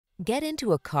Get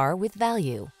into a car with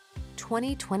value.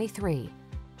 2023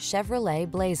 Chevrolet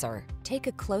Blazer. Take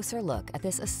a closer look at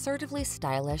this assertively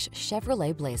stylish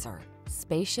Chevrolet Blazer.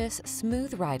 Spacious,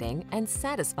 smooth riding, and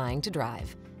satisfying to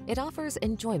drive. It offers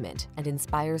enjoyment and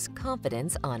inspires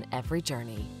confidence on every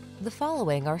journey. The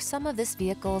following are some of this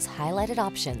vehicle's highlighted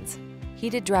options: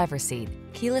 heated driver's seat,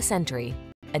 keyless entry,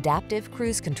 adaptive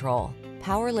cruise control,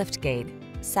 power liftgate,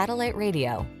 satellite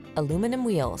radio, aluminum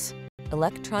wheels,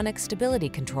 electronic stability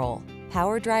control,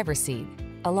 power driver's seat,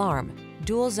 alarm,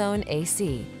 dual zone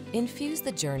AC. Infuse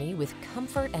the journey with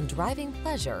comfort and driving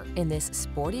pleasure in this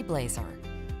sporty Blazer.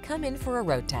 Come in for a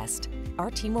road test. Our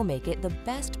team will make it the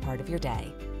best part of your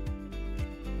day.